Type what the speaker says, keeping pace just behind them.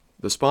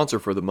The sponsor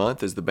for the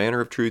month is the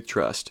Banner of Truth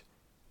Trust.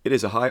 It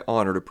is a high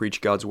honor to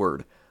preach God's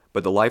Word,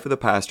 but the life of the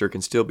pastor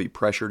can still be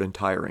pressured and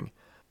tiring.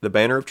 The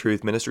Banner of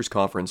Truth Ministers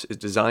Conference is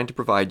designed to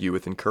provide you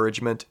with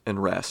encouragement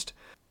and rest.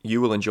 You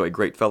will enjoy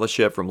great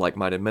fellowship from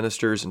like-minded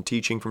ministers and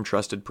teaching from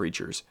trusted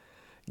preachers.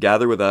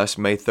 Gather with us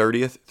May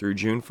 30th through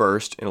June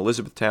 1st in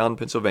Elizabethtown,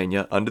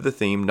 Pennsylvania, under the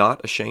theme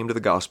Not Ashamed of the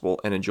Gospel,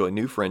 and enjoy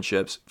new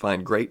friendships,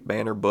 find great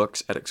Banner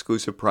books at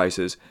exclusive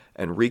prices,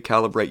 and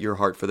recalibrate your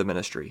heart for the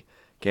ministry.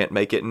 Can't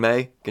make it in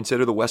May?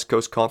 Consider the West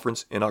Coast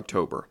Conference in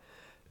October.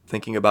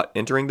 Thinking about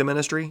entering the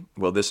ministry?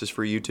 Well, this is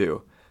for you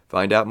too.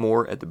 Find out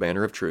more at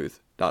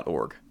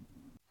thebanneroftruth.org.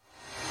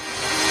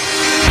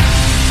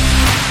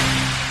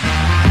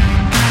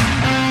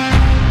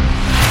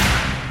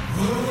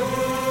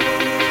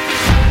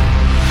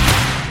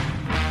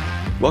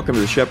 Welcome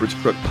to the Shepherd's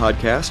Crook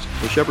podcast.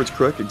 The Shepherd's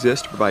Crook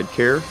exists to provide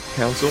care,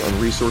 counsel, and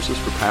resources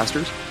for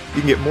pastors. You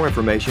can get more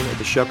information at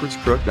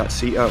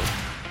theshepherdscrook.co.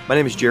 My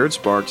name is Jared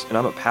Sparks, and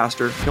I'm a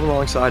pastor coming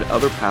alongside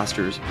other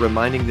pastors,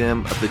 reminding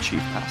them of the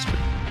chief pastor.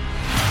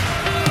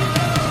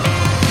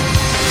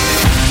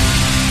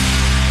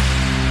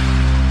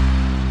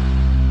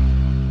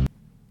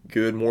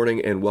 Good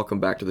morning, and welcome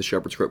back to the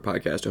Shepherd's Crook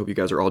podcast. I hope you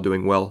guys are all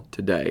doing well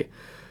today.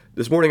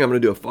 This morning, I'm going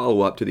to do a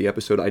follow-up to the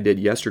episode I did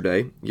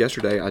yesterday.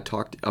 Yesterday, I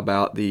talked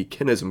about the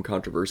Kinism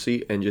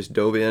controversy and just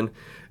dove in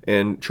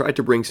and tried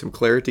to bring some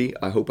clarity.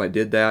 I hope I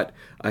did that.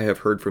 I have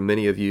heard from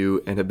many of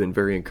you and have been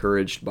very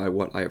encouraged by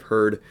what I have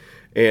heard.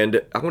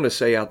 And I want to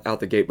say out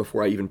the gate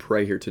before I even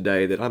pray here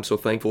today that I'm so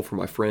thankful for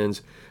my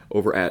friends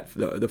over at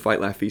the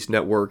Fight, Laugh, Feast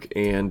Network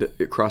and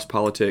Cross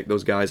Politic.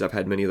 Those guys, I've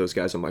had many of those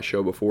guys on my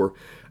show before,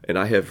 and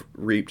I have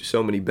reaped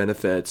so many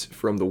benefits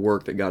from the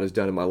work that God has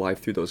done in my life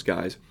through those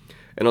guys.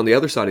 And on the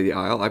other side of the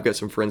aisle, I've got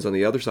some friends on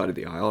the other side of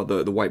the aisle,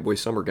 the White Boy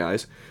Summer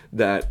guys,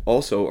 that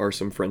also are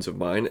some friends of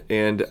mine.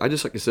 And I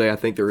just like to say, I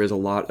think there is a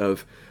lot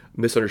of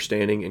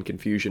misunderstanding and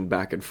confusion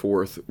back and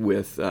forth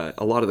with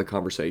a lot of the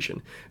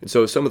conversation. And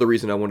so some of the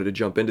reason I wanted to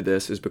jump into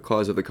this is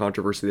because of the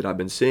controversy that I've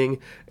been seeing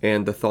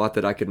and the thought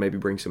that I could maybe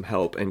bring some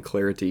help and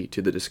clarity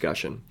to the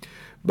discussion.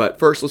 But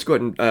first, let's go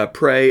ahead and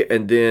pray,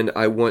 and then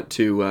I want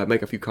to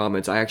make a few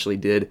comments. I actually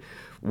did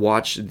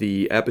watch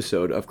the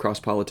episode of Cross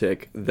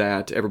Politic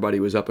that everybody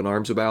was up in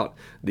arms about,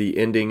 the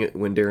ending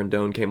when Darren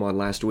Doan came on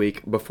last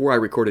week. Before I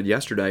recorded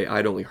yesterday,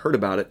 I'd only heard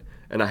about it,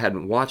 and I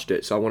hadn't watched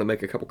it, so I want to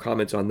make a couple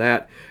comments on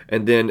that.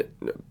 And then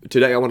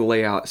today I want to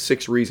lay out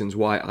 6 reasons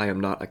why I am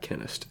not a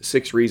Kinist.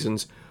 6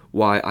 reasons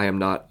why I am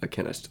not a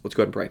Kinist. Let's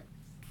go ahead and pray.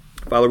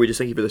 Father, we just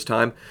thank you for this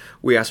time.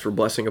 We ask for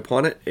blessing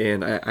upon it,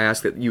 and I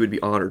ask that you would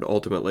be honored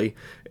ultimately,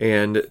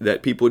 and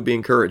that people would be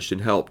encouraged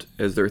and helped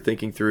as they're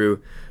thinking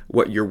through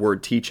what your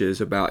word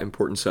teaches about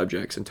important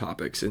subjects and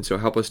topics. And so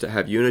help us to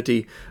have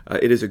unity.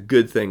 It is a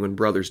good thing when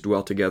brothers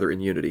dwell together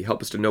in unity.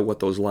 Help us to know what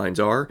those lines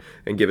are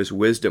and give us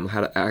wisdom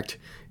how to act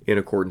in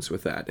accordance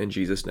with that. In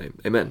Jesus' name,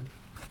 amen.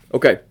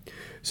 Okay,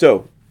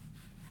 so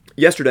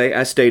yesterday,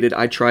 as stated,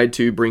 I tried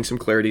to bring some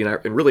clarity,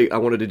 and really what I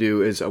wanted to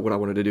do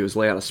is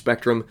lay out a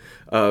spectrum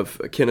of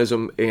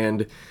Kinism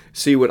and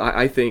see what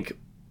I think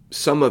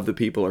some of the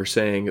people are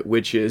saying,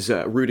 which is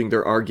rooting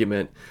their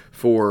argument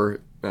for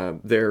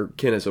their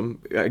Kinism.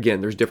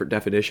 Again, there's different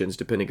definitions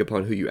depending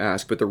upon who you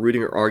ask, but they're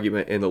rooting their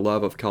argument in the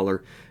love of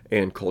color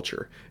and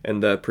culture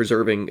and the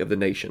preserving of the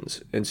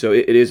nations. And so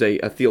it is a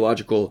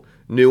theological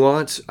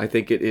nuance. I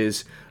think it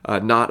is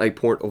not a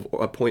point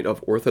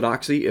of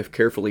orthodoxy if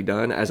carefully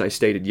done, as I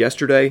stated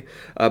yesterday,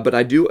 but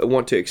I do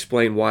want to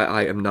explain why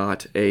I am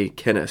not a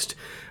Kinist.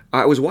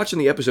 I was watching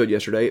the episode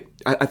yesterday.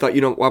 I thought,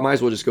 I might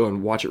as well just go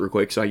and watch it real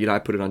quick. So, I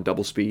put it on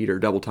double speed or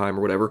double time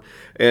or whatever.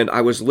 And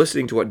I was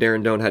listening to what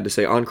Darren Doan had to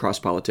say on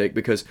Cross Politic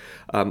because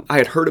I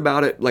had heard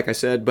about it, like I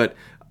said, but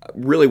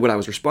really what I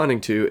was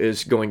responding to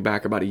is going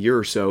back about a year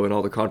or so and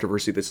all the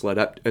controversy that's led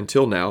up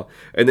until now,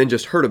 and then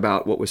just heard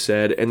about what was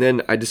said. And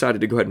then I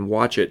decided to go ahead and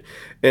watch it.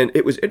 And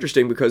it was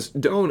interesting because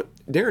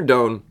Darren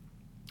Doan,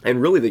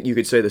 and really that you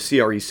could say the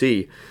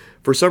CREC,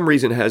 for some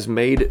reason has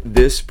made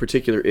this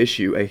particular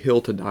issue a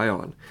hill to die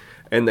on.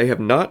 And they have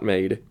not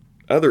made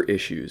other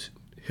issues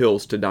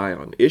hills to die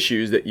on.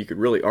 Issues that you could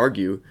really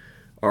argue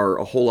are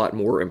a whole lot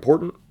more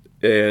important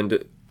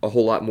and a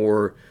whole lot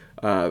more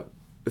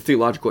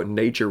theological in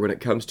nature when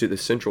it comes to the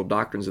central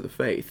doctrines of the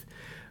faith.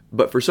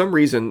 But for some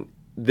reason,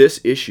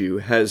 this issue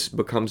has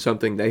become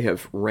something they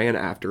have ran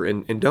after.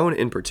 And Doan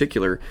in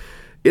particular,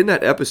 in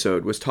that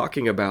episode, was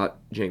talking about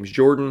James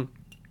Jordan,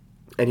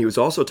 and he was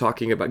also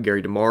talking about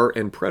Gary DeMar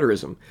and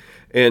preterism.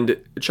 And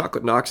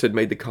Chocolate Knox had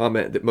made the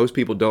comment that most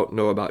people don't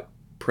know about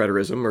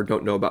preterism or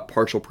don't know about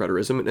partial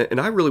preterism. And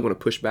I really want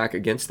to push back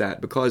against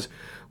that because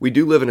we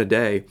do live in a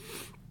day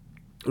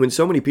when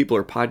so many people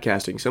are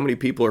podcasting, so many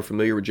people are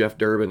familiar with Jeff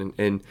Durbin,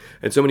 and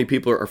so many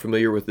people are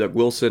familiar with Doug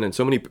Wilson, and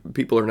so many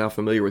people are now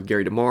familiar with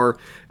Gary DeMar,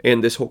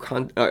 and this whole,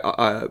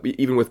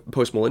 even with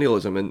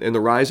postmillennialism, and the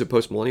rise of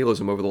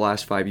postmillennialism over the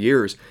last 5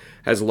 years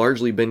has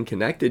largely been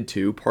connected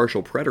to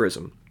partial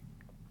preterism.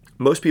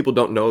 Most people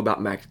don't know about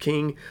Max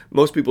King.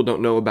 Most people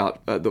don't know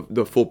about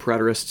the full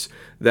preterists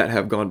that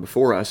have gone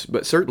before us.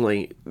 But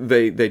certainly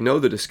they know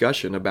the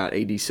discussion about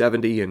AD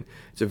 70, and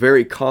it's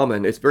very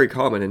common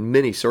in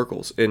many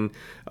circles, in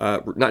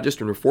not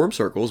just in Reform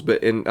circles,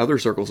 but in other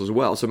circles as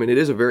well. So I mean, it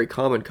is a very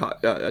common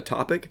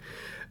topic.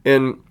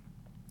 And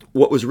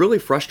what was really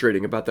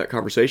frustrating about that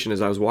conversation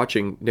is I was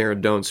watching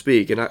Darren Doan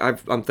speak, and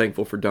I'm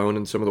thankful for Doan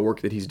and some of the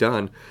work that he's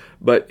done.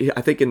 But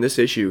I think in this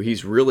issue,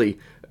 he's really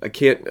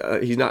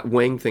he's not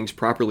weighing things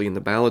properly in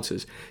the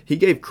balances. He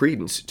gave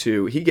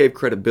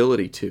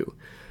credibility to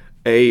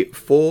a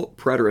full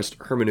preterist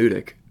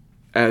hermeneutic,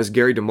 as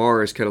Gary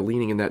DeMar is kind of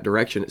leaning in that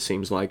direction, it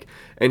seems like.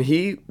 And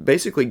he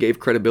basically gave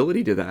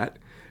credibility to that.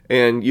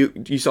 And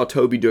you saw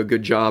Toby do a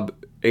good job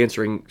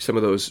answering some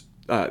of those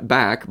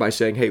back by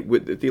saying, hey,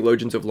 the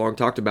theologians have long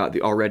talked about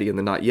the already and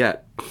the not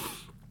yet.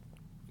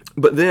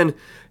 But then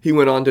he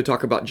went on to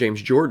talk about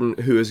James Jordan,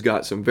 who has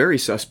got some very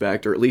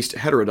suspect, or at least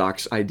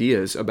heterodox,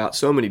 ideas about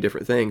so many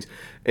different things.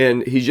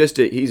 And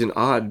he's an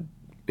odd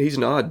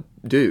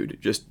dude.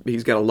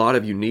 He's got a lot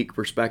of unique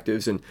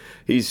perspectives, and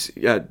he's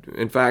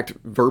in fact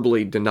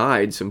verbally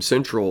denied some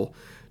central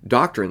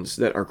doctrines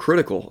that are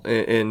critical.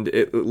 And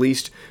at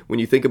least when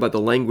you think about the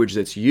language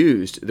that's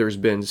used, there's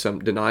been some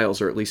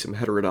denials, or at least some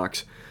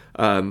heterodox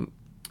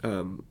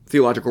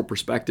theological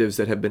perspectives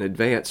that have been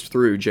advanced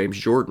through James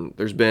Jordan.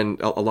 There's been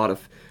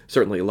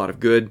certainly a lot of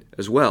good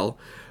as well.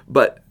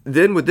 But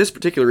then with this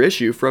particular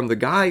issue, from the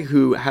guy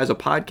who has a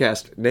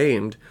podcast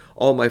named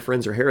All My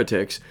Friends Are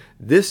Heretics,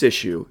 this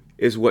issue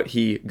is what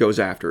he goes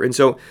after. And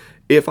so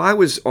if I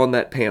was on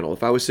that panel,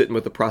 if I was sitting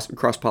with the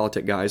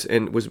cross-politic guys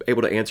and was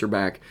able to answer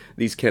back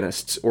these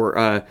Kinists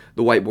or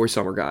the White Boy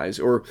Summer guys,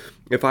 or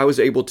if I was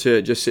able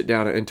to just sit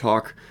down and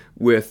talk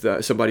with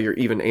somebody, or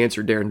even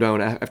answer Darren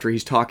Doan after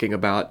he's talking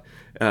about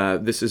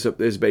this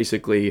is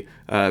basically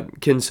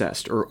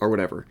Kinist or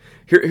whatever.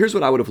 Here's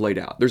what I would have laid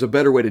out. There's a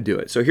better way to do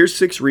it. So here's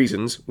 6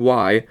 reasons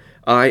why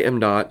I am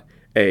not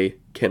a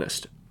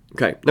Kinist.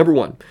 Okay, number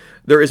 1.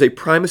 There is a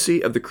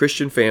primacy of the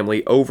Christian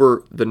family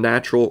over the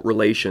natural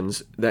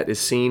relations that is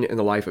seen in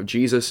the life of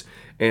Jesus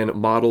and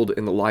modeled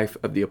in the life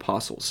of the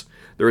apostles.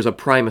 There is a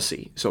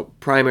primacy, so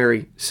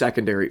primary,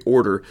 secondary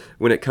order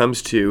when it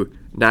comes to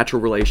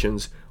natural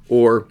relations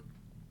or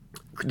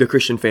the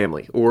Christian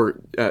family, or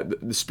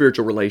the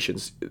spiritual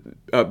relations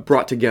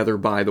brought together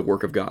by the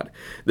work of God.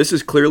 This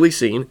is clearly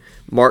seen,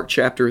 Mark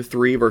chapter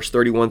 3, verse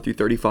 31 through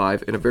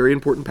 35, in a very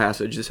important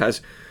passage.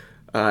 This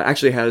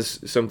actually has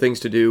some things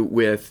to do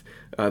with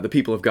the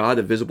people of God,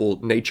 the visible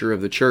nature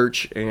of the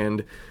church,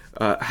 and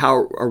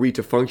how are we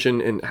to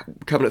function in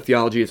covenant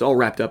theology. It's all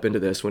wrapped up into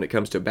this when it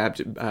comes to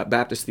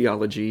Baptist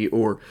theology,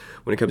 or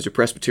when it comes to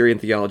Presbyterian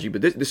theology.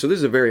 But this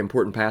is a very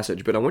important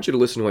passage. But I want you to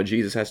listen to what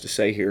Jesus has to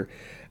say here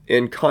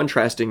in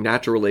contrasting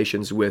natural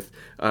relations with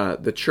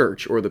the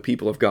church, or the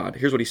people of God.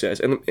 Here's what he says.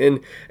 And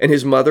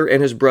his mother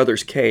and his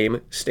brothers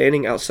came,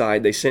 standing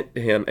outside. They sent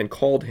to him and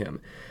called him.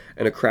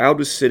 And a crowd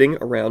was sitting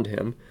around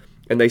him.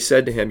 And they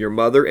said to him, your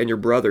mother and your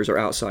brothers are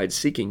outside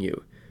seeking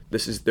you.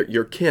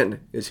 Your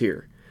kin is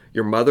here.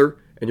 Your mother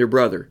and your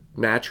brother,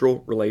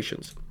 natural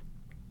relations.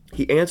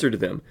 He answered to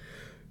them,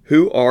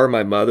 who are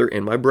my mother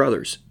and my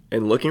brothers?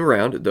 And looking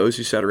around at those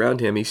who sat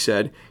around him, he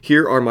said,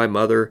 here are my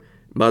mother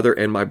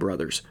and my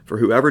brothers. For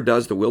whoever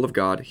does the will of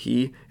God,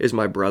 he is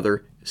my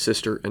brother,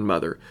 sister, and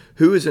mother.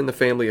 Who is in the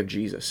family of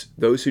Jesus?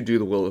 Those who do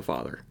the will of the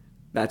Father.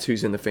 That's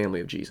who's in the family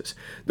of Jesus.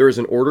 There is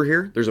an order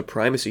here. There's a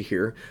primacy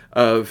here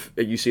of,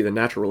 you see, the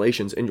natural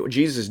relations. And what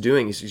Jesus is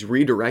doing is he's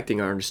redirecting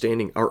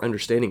our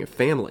understanding of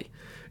family.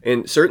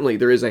 And certainly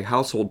there is a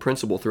household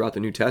principle throughout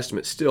the New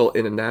Testament still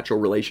in a natural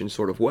relation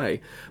sort of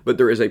way. But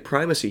there is a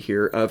primacy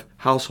here of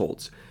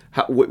households.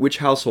 Which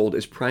household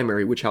is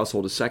primary, which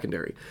household is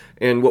secondary.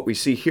 And what we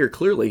see here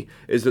clearly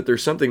is that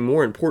there's something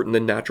more important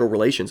than natural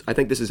relations. I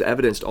think this is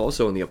evidenced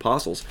also in the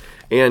apostles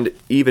and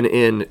even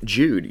in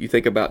Jude. You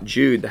think about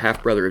Jude, the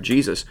half-brother of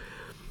Jesus.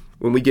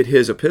 When we get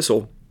his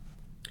epistle,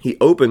 he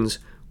opens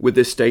with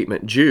this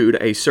statement, Jude,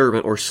 a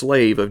servant or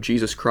slave of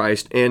Jesus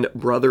Christ and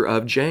brother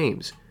of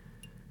James.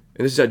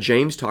 And this is how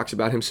James talks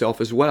about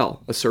himself as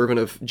well, a servant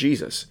of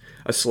Jesus,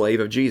 a slave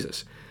of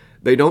Jesus.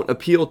 They don't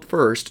appeal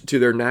first to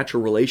their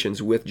natural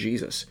relations with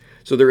Jesus.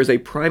 So there is a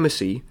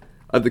primacy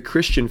of the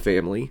Christian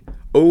family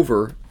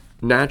over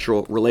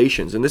natural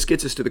relations. And this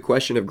gets us to the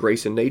question of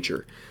grace and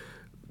nature.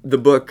 The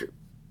book,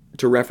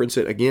 to reference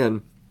it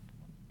again,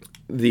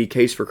 The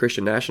Case for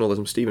Christian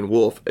Nationalism, Stephen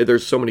Wolfe,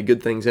 there's so many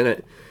good things in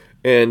it.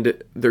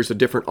 And there's a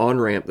different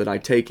on-ramp that I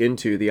take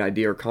into the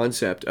idea or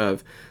concept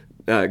of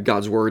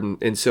God's Word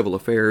in civil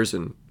affairs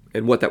and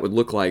what that would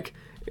look like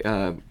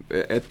at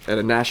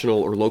a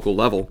national or local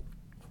level.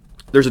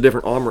 There's a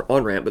different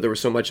on-ramp, but there was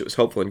so much that was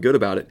helpful and good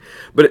about it.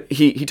 But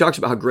he talks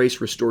about how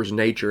grace restores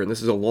nature, and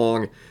this is a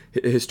long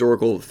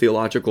historical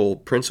theological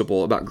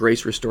principle about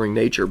grace restoring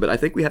nature. But I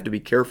think we have to be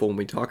careful when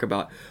we talk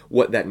about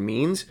what that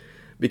means,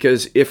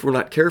 because if we're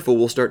not careful,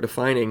 we'll start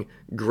defining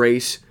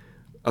grace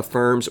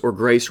affirms or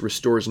grace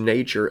restores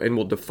nature, and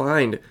will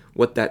define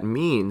what that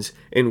means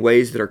in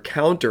ways that are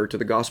counter to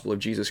the gospel of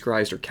Jesus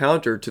Christ, or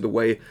counter to the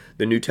way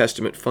the New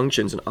Testament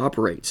functions and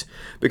operates.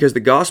 Because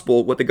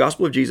what the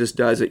gospel of Jesus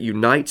does, it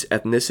unites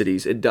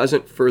ethnicities. It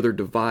doesn't further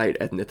divide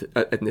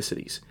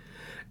ethnicities.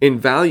 In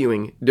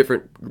valuing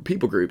different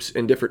people groups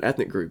and different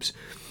ethnic groups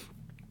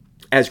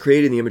as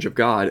created in the image of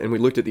God, and we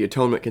looked at the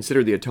atonement,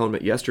 considered the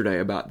atonement yesterday,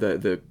 about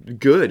the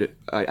good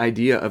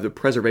idea of the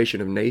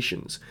preservation of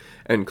nations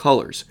and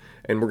colors.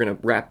 And we're going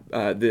to wrap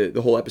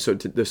the whole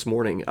episode this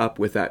morning up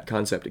with that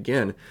concept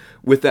again,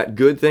 with that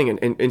good thing,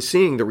 and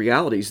seeing the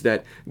realities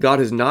that God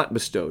has not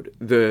bestowed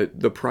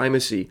the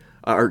primacy,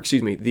 an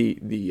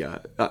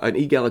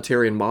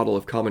egalitarian model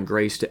of common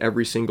grace to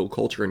every single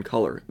culture and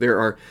color. There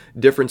are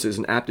differences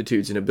in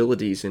aptitudes and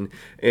abilities,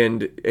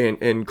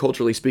 and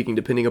culturally speaking,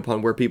 depending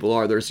upon where people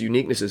are, there's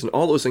uniquenesses, and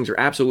all those things are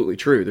absolutely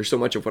true. There's so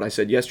much of what I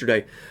said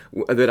yesterday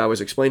that I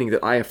was explaining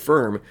that I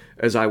affirm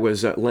as I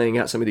was laying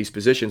out some of these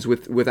positions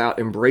without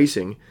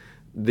embracing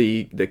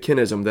the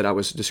kinism that I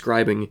was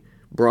describing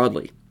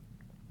broadly.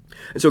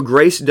 And so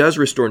grace does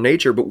restore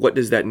nature, but what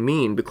does that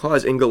mean?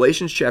 Because in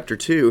Galatians chapter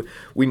 2,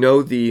 we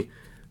know the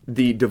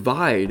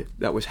divide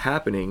that was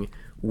happening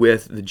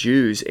with the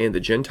Jews and the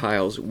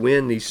Gentiles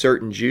when these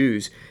certain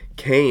Jews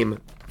came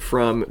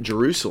from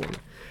Jerusalem.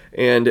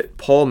 And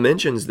Paul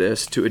mentions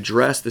this to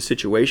address the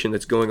situation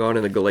that's going on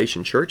in the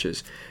Galatian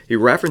churches. He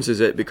references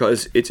it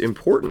because it's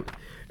important.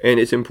 And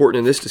it's important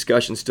in this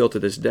discussion still to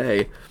this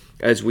day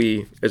as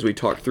we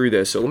talk through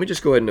this. So let me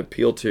just go ahead and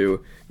appeal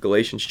to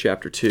Galatians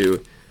chapter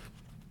 2.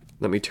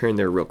 Let me turn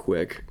there real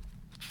quick.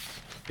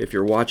 If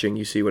you're watching,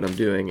 you see what I'm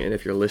doing, and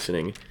if you're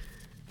listening,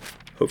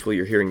 hopefully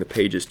you're hearing the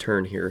pages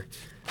turn here.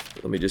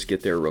 Let me just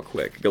get there real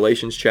quick.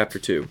 Galatians chapter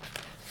 2.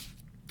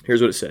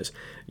 Here's what it says.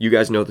 You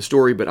guys know the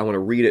story, but I want to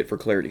read it for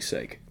clarity's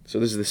sake. So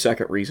this is the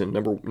second reason.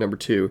 Number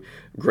 2,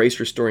 grace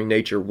restoring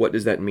nature. What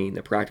does that mean?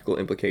 The practical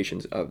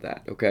implications of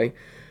that, okay?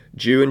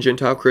 Jew and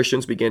Gentile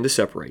Christians began to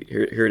separate.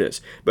 Here it is.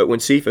 But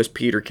when Cephas,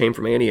 Peter, came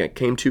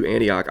to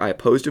Antioch, I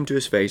opposed him to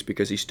his face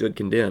because he stood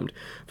condemned.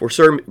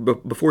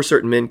 Before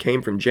certain men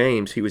came from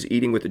James, he was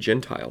eating with the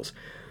Gentiles.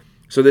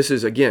 So this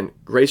is, again,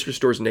 grace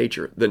restores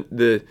nature.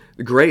 The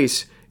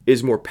grace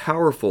is more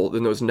powerful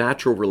than those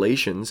natural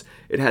relations.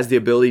 It has the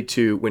ability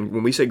to,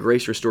 when we say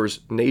grace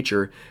restores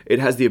nature, it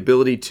has the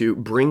ability to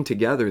bring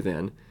together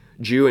then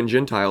Jew and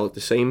Gentile at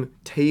the same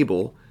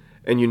table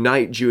and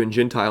unite Jew and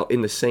Gentile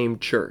in the same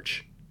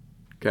church.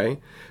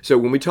 Okay, so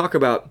when we talk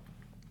about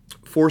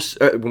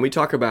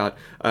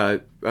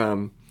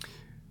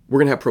we're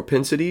going to have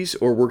propensities,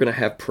 or we're going to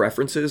have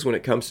preferences when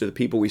it comes to the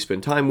people we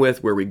spend time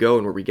with, where we go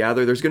and where we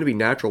gather. There's going to be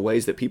natural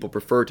ways that people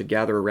prefer to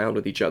gather around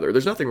with each other.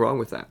 There's nothing wrong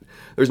with that.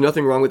 There's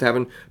nothing wrong with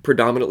having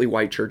predominantly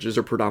white churches,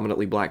 or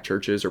predominantly black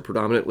churches, or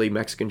predominantly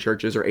Mexican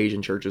churches, or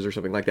Asian churches, or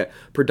something like that.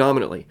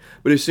 Predominantly.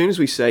 But as soon as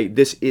we say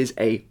this is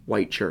a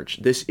white church,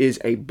 this is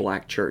a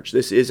black church,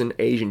 this is an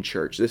Asian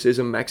church, this is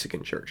a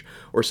Mexican church,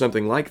 or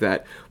something like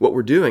that, what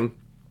we're doing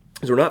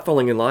is we're not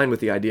falling in line with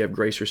the idea of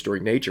grace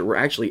restoring nature. We're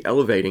actually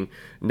elevating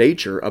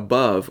nature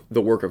above the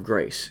work of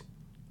grace.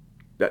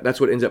 That's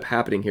what ends up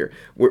happening here.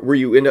 Where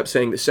you end up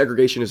saying that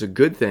segregation is a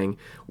good thing,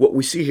 what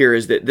we see here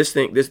is that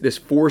this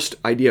forced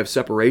idea of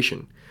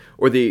separation,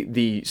 or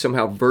the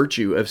somehow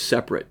virtue of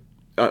separate,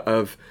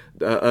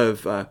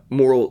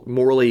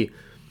 morally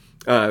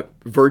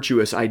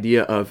virtuous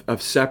idea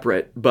of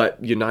separate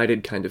but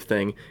united kind of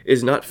thing,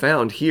 is not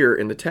found here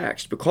in the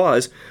text.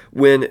 Because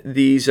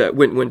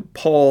when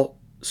Paul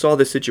saw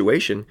this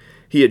situation,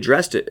 he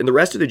addressed it, and the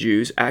rest of the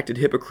Jews acted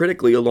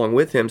hypocritically along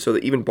with him, so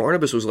that even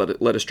Barnabas was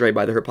led astray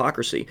by their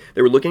hypocrisy.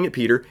 They were looking at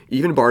Peter,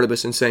 even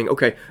Barnabas, and saying,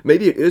 okay,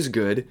 maybe it is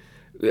good,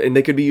 and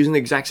they could be using the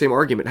exact same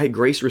argument. Hey,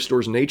 grace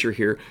restores nature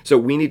here, so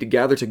we need to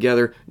gather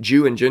together,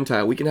 Jew and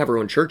Gentile. We can have our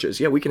own churches.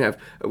 Yeah, we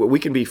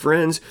can be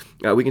friends.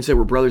 We can say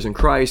we're brothers in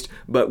Christ,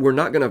 but we're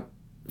not going to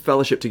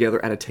fellowship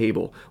together at a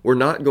table. We're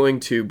not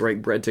going to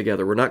break bread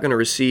together. We're not going to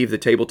receive the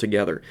table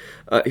together.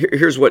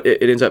 Here's what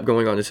it ends up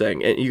going on to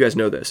saying, and you guys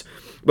know this.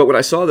 But when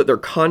I saw that their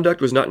conduct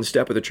was not in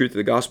step with the truth of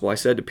the gospel, I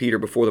said to Peter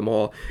before them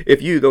all,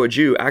 if you, though a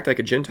Jew, act like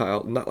a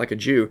Gentile, not like a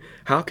Jew,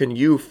 how can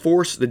you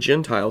force the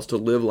Gentiles to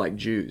live like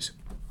Jews?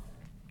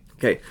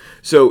 Okay,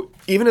 so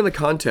even in the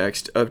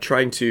context of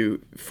trying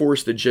to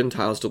force the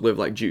Gentiles to live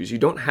like Jews, you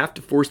don't have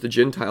to force the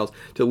Gentiles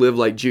to live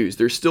like Jews.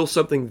 There's still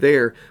something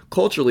there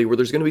culturally where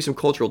there's going to be some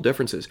cultural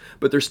differences,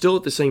 but they're still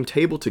at the same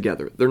table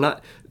together.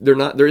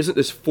 There isn't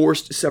this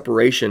forced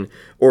separation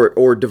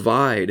or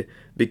divide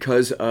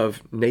because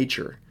of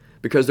nature.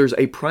 Because there's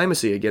a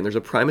primacy, again, there's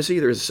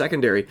a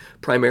secondary.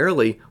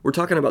 Primarily, we're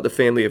talking about the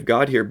family of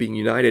God here being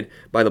united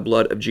by the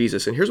blood of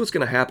Jesus. And here's what's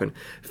going to happen.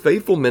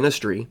 Faithful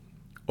ministry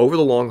over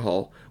the long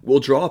haul will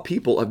draw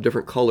people of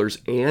different colors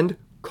and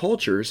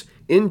cultures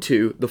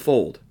into the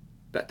fold.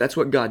 That's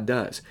what God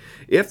does.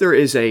 If there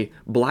is a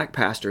black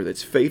pastor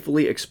that's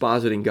faithfully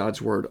expositing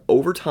God's word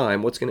over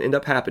time, what's going to end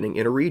up happening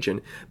in a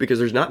region, because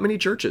there's not many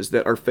churches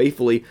that are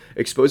faithfully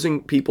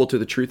exposing people to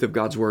the truth of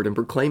God's word and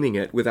proclaiming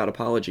it without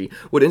apology,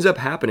 what ends up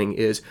happening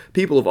is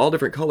people of all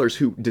different colors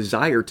who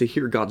desire to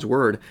hear God's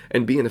word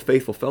and be in a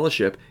faithful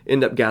fellowship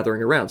end up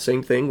gathering around.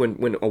 Same thing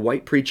when a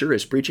white preacher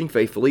is preaching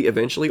faithfully,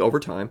 eventually over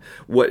time,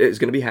 what is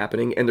going to be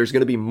happening, and there's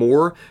going to be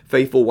more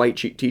faithful white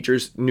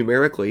teachers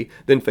numerically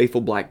than faithful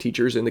black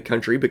teachers in the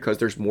country, because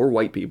there's more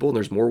white people and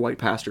there's more white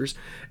pastors.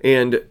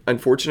 And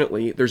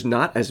unfortunately, there's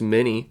not as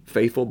many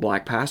faithful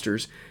black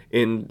pastors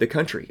in the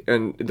country.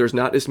 And there's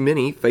not as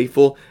many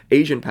faithful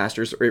Asian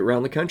pastors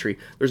around the country.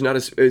 There's not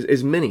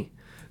as many.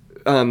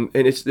 And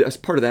it's as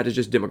part of that is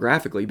just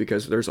demographically,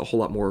 because there's a whole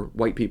lot more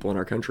white people in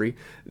our country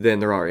than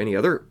there are any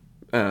other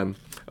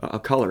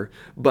color.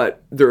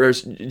 But there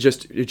is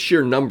just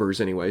sheer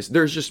numbers anyways.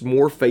 There's just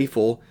more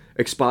faithful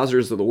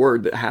expositors of the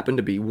word that happen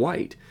to be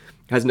white.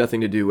 Has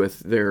nothing to do with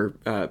their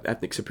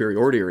ethnic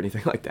superiority or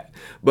anything like that.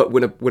 But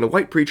when a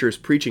white preacher is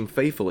preaching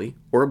faithfully,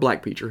 or a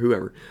black preacher,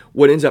 whoever,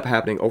 what ends up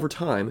happening over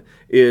time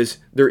is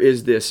there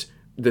is this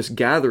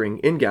gathering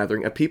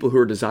of people who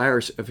are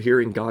desirous of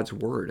hearing God's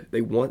word.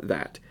 They want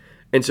that.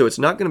 And so it's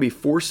not going to be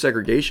forced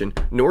segregation,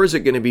 nor is it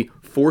going to be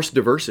forced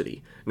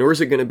diversity, nor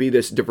is it going to be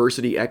this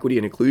diversity, equity,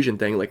 and inclusion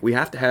thing. Like, we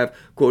have to have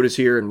quotas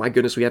here, and my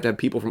goodness, we have to have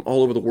people from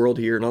all over the world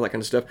here and all that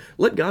kind of stuff.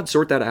 Let God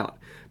sort that out.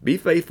 Be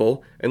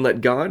faithful, and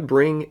let God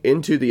bring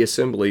into the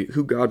assembly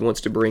who God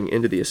wants to bring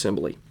into the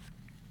assembly.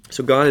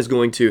 So God is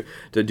going to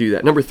do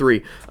that. Number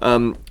 3,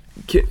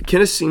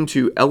 Kinists seem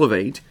to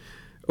elevate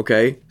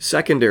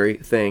secondary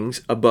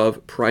things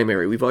above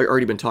primary. We've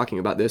already been talking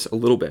about this a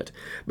little bit.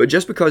 But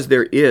just because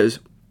there is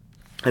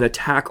an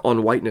attack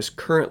on whiteness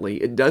currently,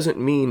 it doesn't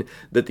mean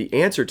that the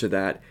answer to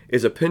that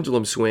is a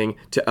pendulum swing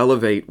to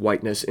elevate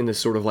whiteness in this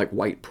sort of like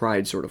white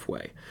pride sort of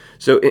way.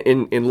 So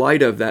in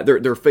light of that,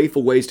 there are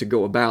faithful ways to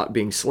go about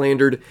being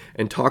slandered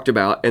and talked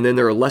about, and then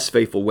there are less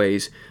faithful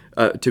ways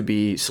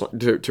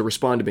to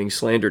respond to being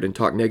slandered and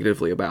talked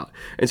negatively about.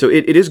 And so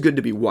it is good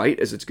to be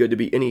white, as it's good to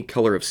be any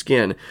color of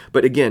skin.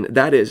 But again,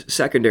 that is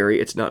secondary.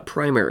 It's not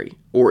primary,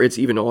 or it's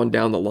even on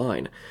down the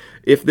line.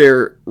 If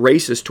they're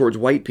racist towards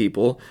white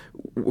people,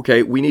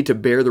 we need to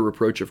bear the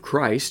reproach of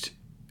Christ.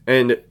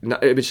 And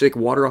it's like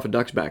water off a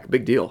duck's back.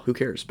 Big deal. Who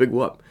cares? Big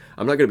whoop.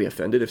 I'm not going to be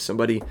offended if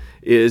somebody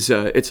is,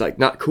 it's like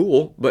not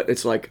cool, but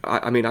it's like,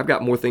 I mean, I've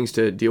got more things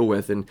to deal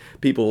with than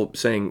people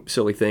saying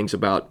silly things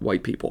about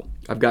white people.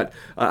 I've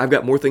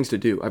got more things to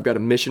do. I've got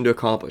a mission to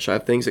accomplish. I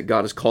have things that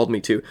God has called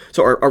me to.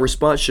 So our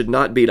response should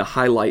not be to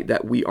highlight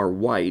that we are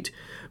white,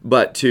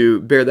 but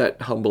to bear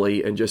that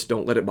humbly and just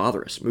don't let it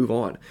bother us. Move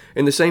on.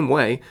 In the same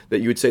way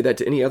that you would say that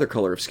to any other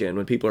color of skin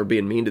when people are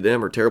being mean to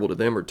them or terrible to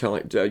them or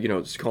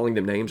calling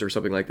them names or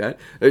something like that.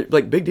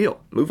 Like, big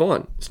deal. Move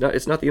on. It's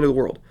not the end of the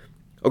world.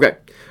 Okay.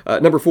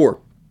 Number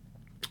 4.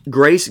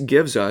 Grace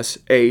gives us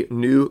a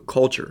new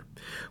culture.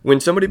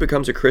 When somebody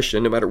becomes a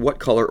Christian, no matter what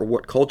color or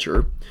what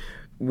culture,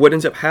 what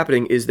ends up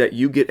happening is that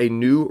you get a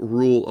new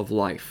rule of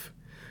life.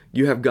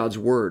 You have God's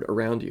word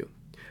around you.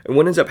 And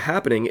what ends up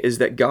happening is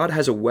that God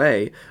has a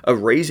way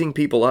of raising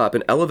people up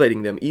and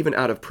elevating them even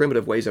out of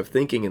primitive ways of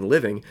thinking and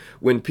living.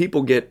 When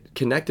people get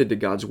connected to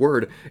God's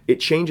word, it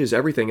changes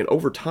everything. And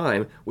over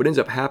time, what ends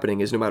up happening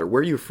is no matter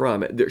where you're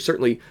from, there's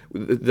certainly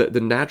the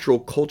natural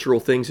cultural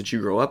things that you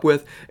grow up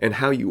with and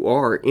how you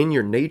are in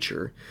your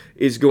nature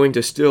is going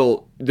to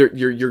still,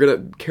 you're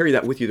going to carry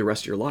that with you the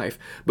rest of your life.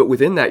 But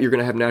within that, you're going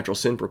to have natural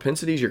sin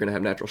propensities. You're going to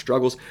have natural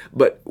struggles.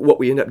 But what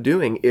we end up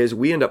doing is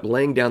we end up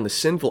laying down the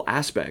sinful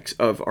aspects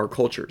of our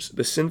culture,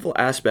 the sinful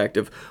aspect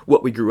of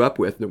what we grew up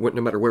with, no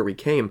matter where we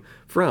came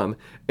from,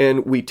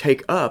 and we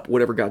take up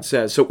whatever God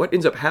says. So what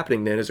ends up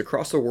happening then is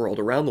across the world,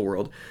 around the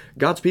world,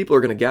 God's people are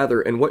going to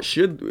gather, and what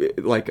should,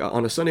 like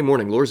on a Sunday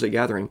morning, Lord's Day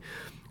gathering,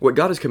 what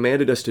God has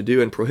commanded us to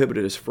do and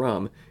prohibited us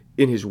from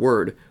in His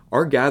Word,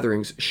 our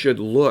gatherings should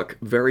look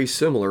very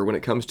similar when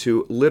it comes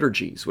to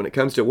liturgies, when it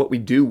comes to what we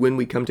do when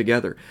we come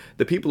together.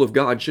 The people of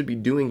God should be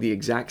doing the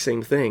exact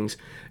same things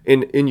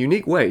in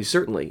unique ways,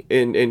 certainly,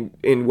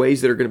 in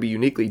ways that are going to be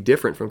uniquely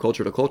different from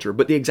culture to culture,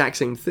 but the exact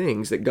same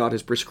things that God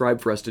has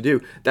prescribed for us to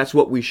do. That's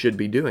what we should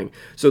be doing.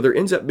 So there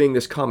ends up being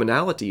this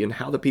commonality in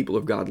how the people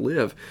of God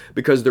live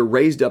because they're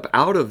raised up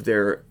out of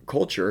their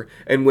culture,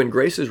 and when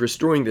grace is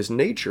restoring this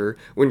nature,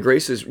 when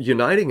grace is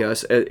uniting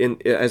us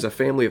as a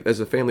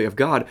family of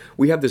God,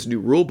 we have this new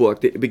rule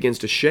book that begins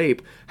to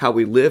shape how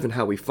we live and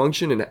how we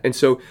function. And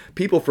so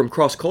people from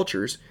cross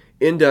cultures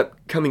end up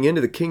coming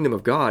into the kingdom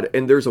of God,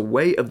 and there's a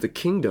way of the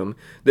kingdom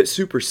that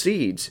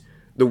supersedes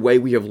the way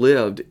we have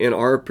lived in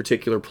our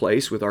particular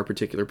place with our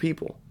particular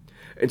people.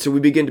 And so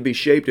we begin to be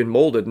shaped and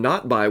molded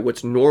not by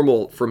what's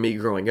normal for me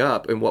growing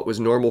up and what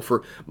was normal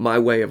for my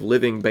way of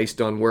living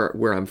based on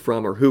where I'm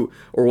from or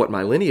what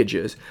my lineage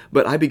is,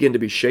 but I begin to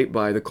be shaped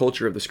by the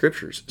culture of the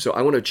scriptures. So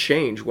I want to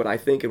change what I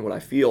think and what I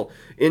feel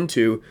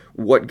into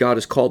what God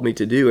has called me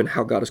to do and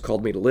how God has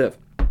called me to live.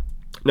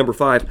 Number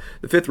 5,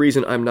 the 5th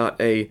reason I'm not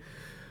a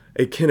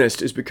a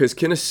Kinist is because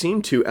Kinists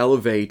seem to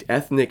elevate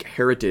ethnic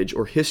heritage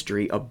or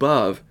history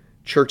above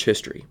church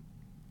history.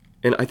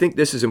 And I think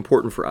this is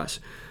important for us.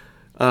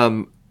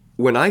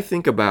 When I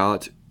think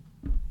about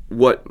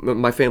what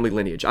my family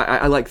lineage,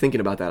 I like thinking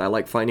about that. I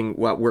like finding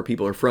where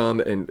people are from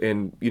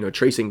and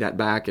tracing that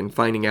back and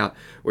finding out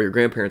where your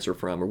grandparents are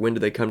from, or when did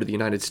they come to the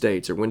United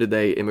States, or when did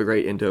they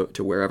immigrate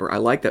into wherever. I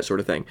like that sort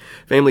of thing.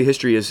 Family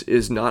history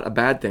is not a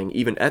bad thing.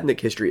 Even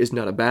ethnic history is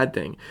not a bad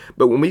thing.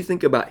 But when we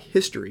think about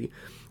history,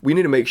 we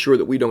need to make sure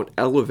that we don't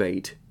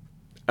elevate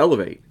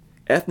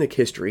ethnic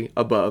history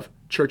above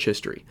church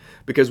history,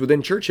 because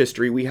within church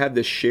history we have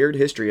this shared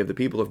history of the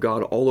people of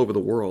God all over the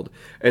world,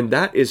 and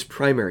that is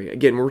primary.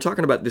 Again, when we're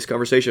talking about this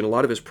conversation, a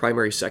lot of it is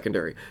primary,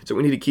 secondary, so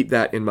we need to keep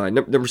that in mind.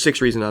 Number 6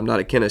 reason I'm not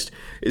a Kinist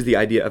is the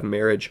idea of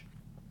marriage.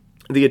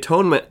 The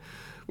atonement,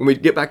 when we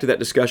get back to that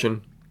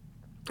discussion,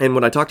 and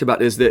what I talked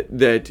about is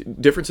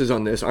that differences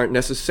on this aren't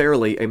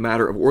necessarily a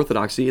matter of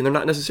orthodoxy, and they're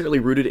not necessarily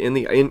rooted in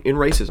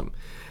racism.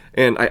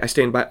 And I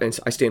stand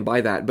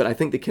by that, but I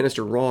think the Kinists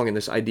are wrong in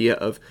this idea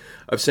of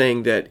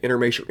saying that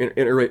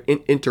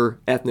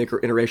inter-ethnic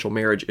or interracial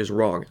marriage is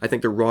wrong. I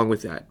think they're wrong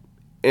with that.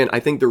 And I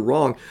think they're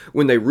wrong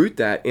when they root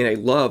that in a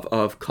love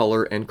of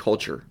color and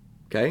culture.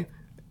 Okay?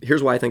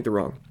 Here's why I think they're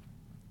wrong.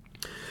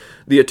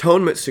 The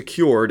atonement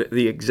secured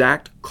the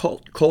exact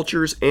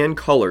cultures and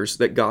colors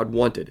that God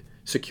wanted.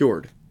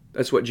 Secured.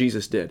 That's what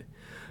Jesus did.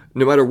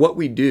 No matter what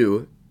we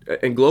do,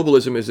 and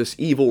globalism is this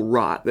evil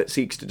rot that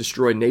seeks to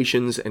destroy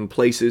nations and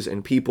places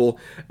and people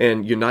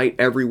and unite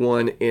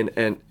everyone in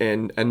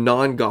a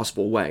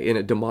non-gospel way, in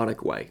a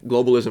demonic way.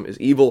 Globalism is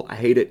evil. I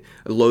hate it.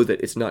 I loathe it.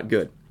 It's not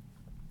good.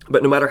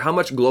 But no matter how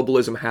much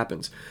globalism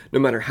happens, no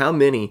matter how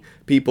many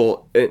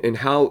people and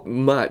how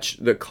much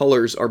the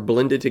colors are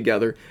blended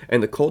together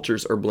and the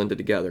cultures are blended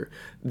together,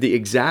 the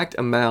exact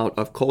amount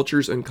of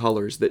cultures and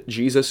colors that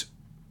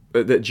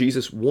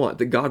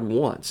God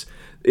wants,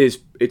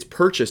 it's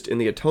purchased in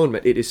the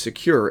atonement. It is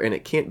secure and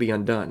it can't be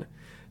undone.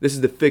 This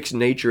is the fixed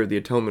nature of the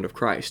atonement of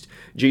Christ.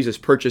 Jesus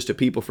purchased a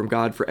people from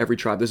God for every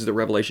tribe. This is the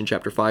Revelation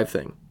chapter 5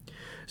 thing.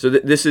 So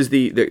this is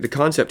the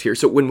concept here.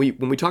 So when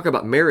we talk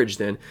about marriage,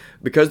 then,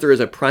 because there is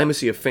a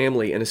primacy of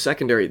family and a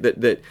secondary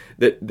that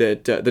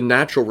the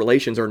natural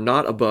relations are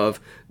not above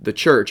the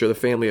church or the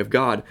family of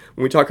God.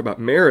 When we talk about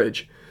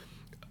marriage,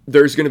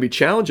 there's going to be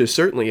challenges,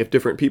 certainly, if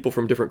different people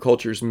from different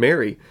cultures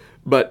marry,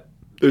 but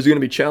there's going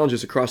to be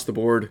challenges across the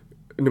board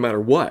no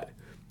matter what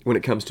when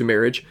it comes to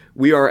marriage.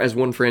 We are, as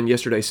one friend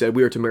yesterday said,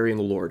 we are to marry in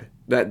the Lord.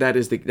 That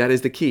is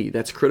the key.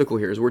 That's critical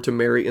here, is we're to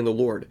marry in the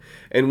Lord.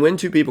 And when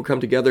two people come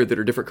together that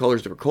are different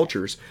colors, different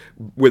cultures,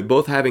 with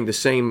both having the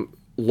same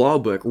law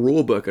book,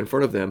 rule book in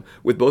front of them,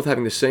 with both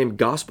having the same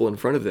gospel in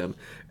front of them,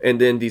 and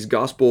then these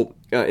gospel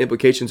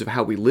implications of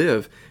how we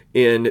live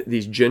in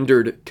these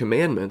gendered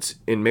commandments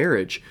in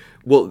marriage,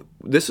 well,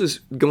 this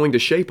is going to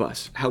shape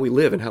us, how we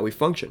live and how we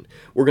function.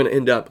 We're going to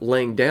end up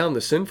laying down the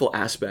sinful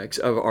aspects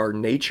of our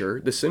nature,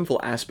 the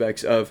sinful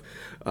aspects of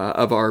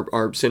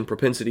our sin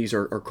propensities,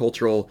 our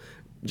cultural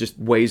just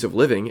ways of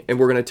living, and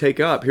we're going to take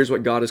up, here's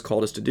what God has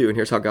called us to do, and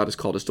here's how God has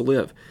called us to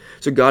live.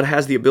 So God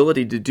has the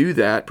ability to do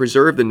that,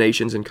 preserve the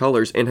nations and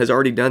colors, and has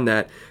already done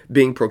that,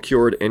 being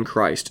procured in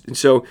Christ. And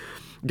so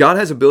God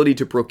has ability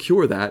to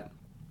procure that,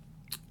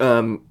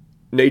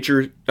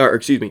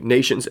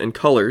 nations and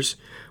colors,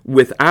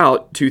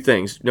 without two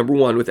things. Number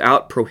one,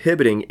 without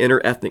prohibiting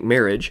inter-ethnic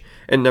marriage,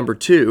 and number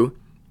two,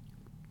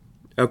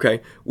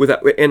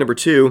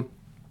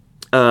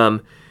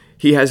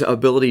 he has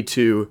ability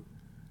to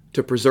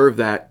preserve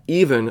that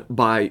even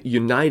by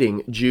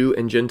uniting Jew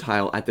and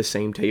Gentile at the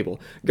same table.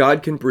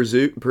 God can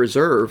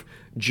preserve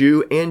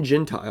Jew and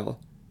Gentile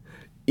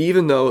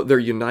even though they're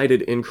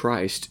united in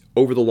Christ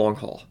over the long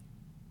haul.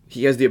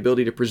 He has the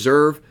ability to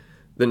preserve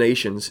the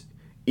nations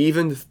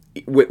even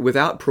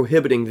without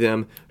prohibiting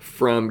them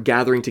from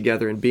gathering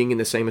together and being in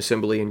the same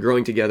assembly and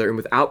growing together, and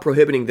without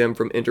prohibiting them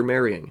from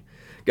intermarrying.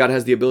 God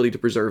has the ability to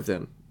preserve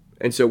them.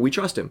 And so we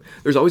trust him.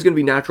 There's always going to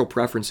be natural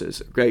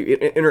preferences.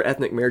 Okay,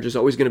 inter-ethnic marriage is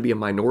always going to be a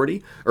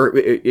minority, or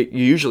it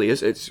usually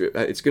is. It's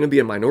going to be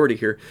a minority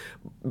here.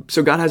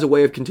 So God has a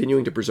way of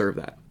continuing to preserve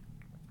that.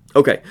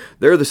 Okay,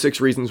 there are the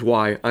 6 reasons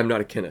why I'm not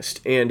a Kinist.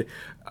 And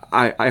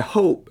I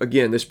hope,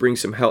 again, this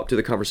brings some help to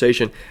the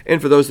conversation.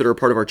 And for those that are a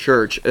part of our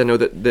church, I know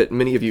that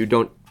many of you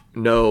don't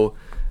know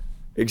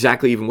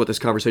exactly even what this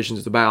conversation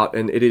is about,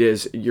 and it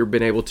is, you've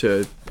been able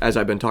to, as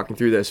I've been talking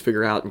through this,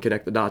 figure out and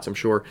connect the dots, I'm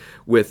sure,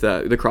 with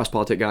the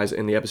cross-politic guys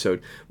in the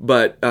episode.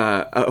 But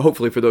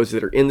hopefully for those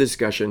that are in the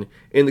discussion,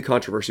 in the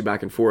controversy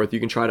back and forth, you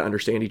can try to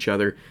understand each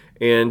other,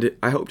 and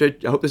I hope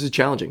this is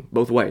challenging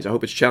both ways. I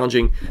hope it's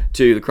challenging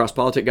to the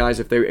cross-politic guys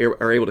if they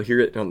are able to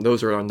hear it,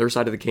 those are on their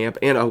side of the camp,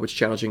 and I hope it's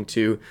challenging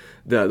to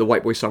the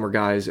White Boy Summer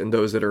guys and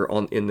those that are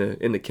in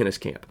the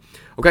Kinist camp.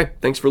 Okay,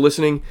 thanks for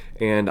listening,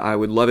 and I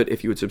would love it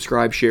if you would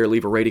subscribe, share,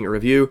 leave a rating or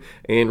review,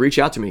 and reach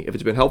out to me if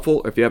it's been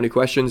helpful, or if you have any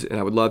questions, and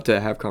I would love to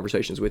have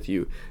conversations with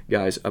you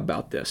guys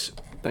about this.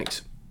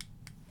 Thanks.